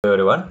Hello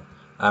everyone,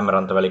 I'm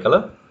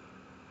Rantavalikala,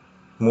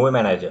 Movie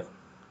Manager.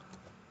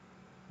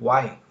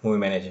 Why Movie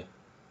Manager?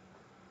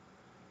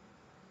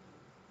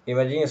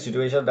 Imagine a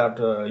situation that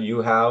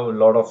you have a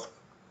lot of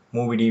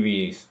movie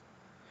DVDs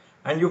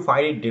and you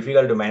find it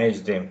difficult to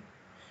manage them.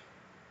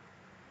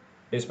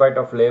 Despite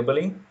of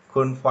labeling,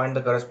 couldn't find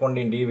the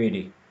corresponding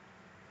DVD.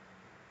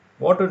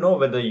 Want to know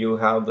whether you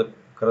have the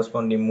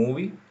corresponding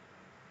movie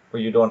or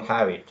you don't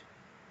have it.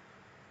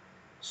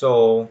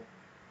 So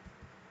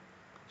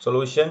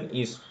solution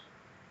is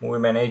Movie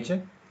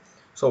Manager.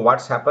 So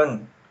what's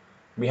happened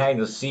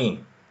behind the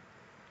scene?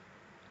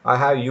 I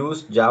have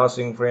used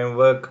JavaSwing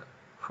framework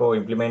for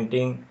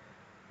implementing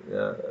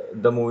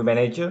the movie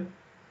manager,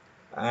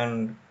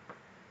 and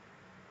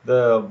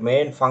the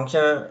main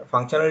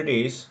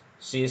functionality is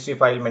CSV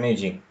file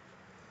managing,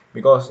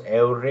 because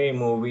every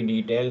movie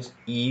details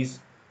is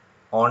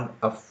on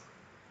a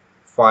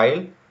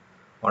file,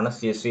 on a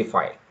CSV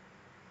file.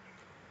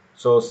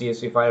 So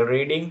CSV file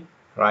reading,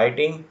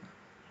 writing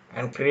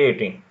and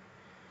creating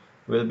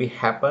will be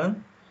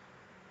happen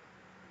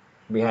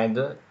behind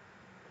the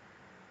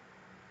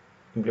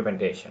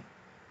implementation.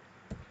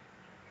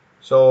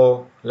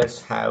 So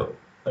let's have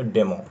a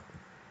demo.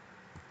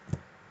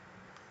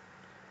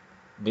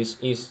 This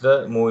is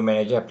the movie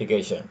manager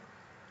application.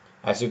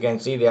 As you can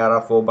see, there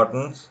are 4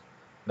 buttons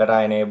that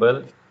are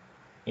enabled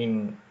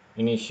in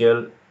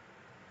initial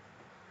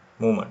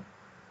movement: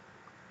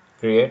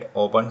 create,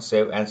 open,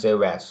 save and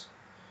save as.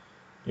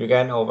 You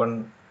can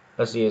open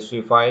a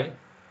CSV file.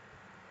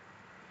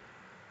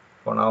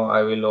 For now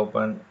I will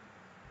open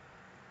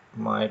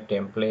my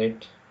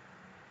template.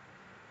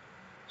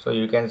 So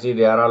you can see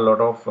there are a lot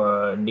of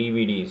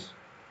DVDs.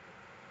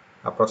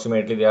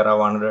 Approximately there are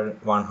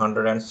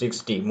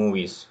 160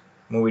 movie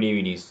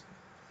DVDs.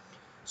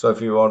 So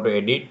if you want to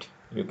edit,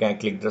 you can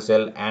click the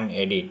cell and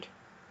edit.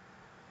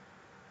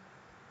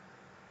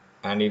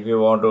 And if you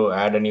want to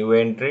add a new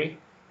entry,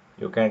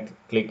 you can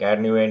click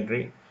add new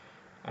entry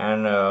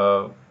and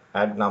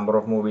add number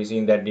of movies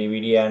in that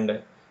DVD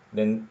and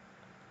then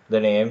the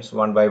names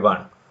one by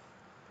one.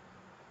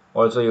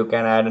 Also you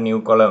can add a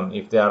new column.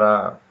 If there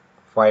are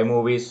 5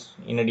 movies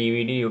in a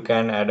DVD, you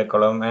can add a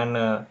column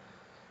and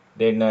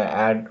then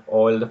add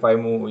all the 5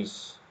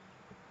 movies.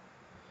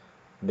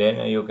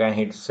 Then you can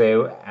hit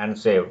save and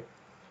save.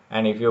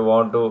 And if you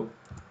want to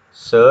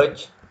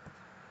search,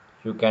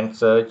 you can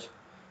search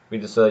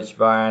with the search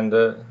bar and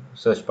the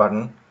search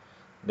button.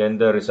 Then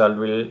the result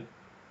will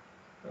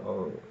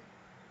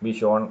be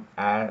shown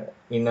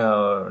in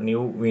a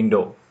new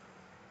window.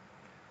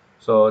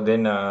 So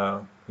then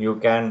you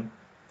can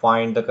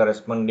find the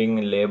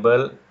corresponding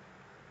label,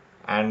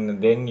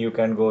 and then you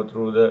can go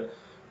through the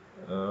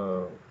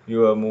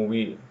your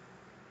movie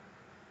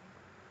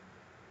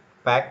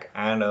pack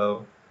and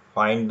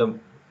find the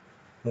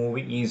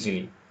movie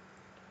easily.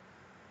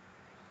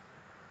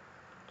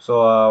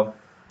 So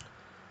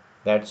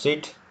that's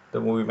it, the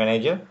movie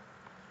manager.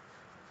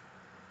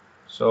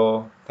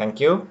 So thank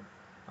you.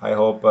 I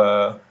hope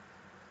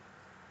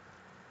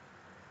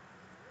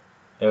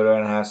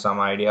everyone has some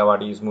idea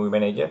what is movie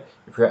manager.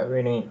 If you have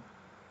any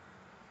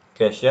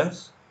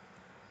questions,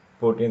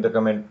 put in the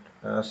comment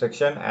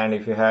section, and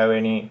if you have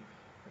any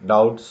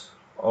doubts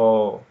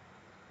or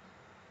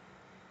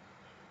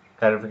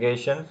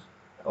clarifications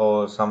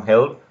or some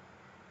help,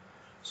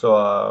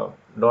 so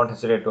don't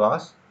hesitate to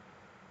ask.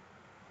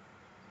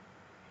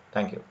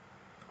 Thank you.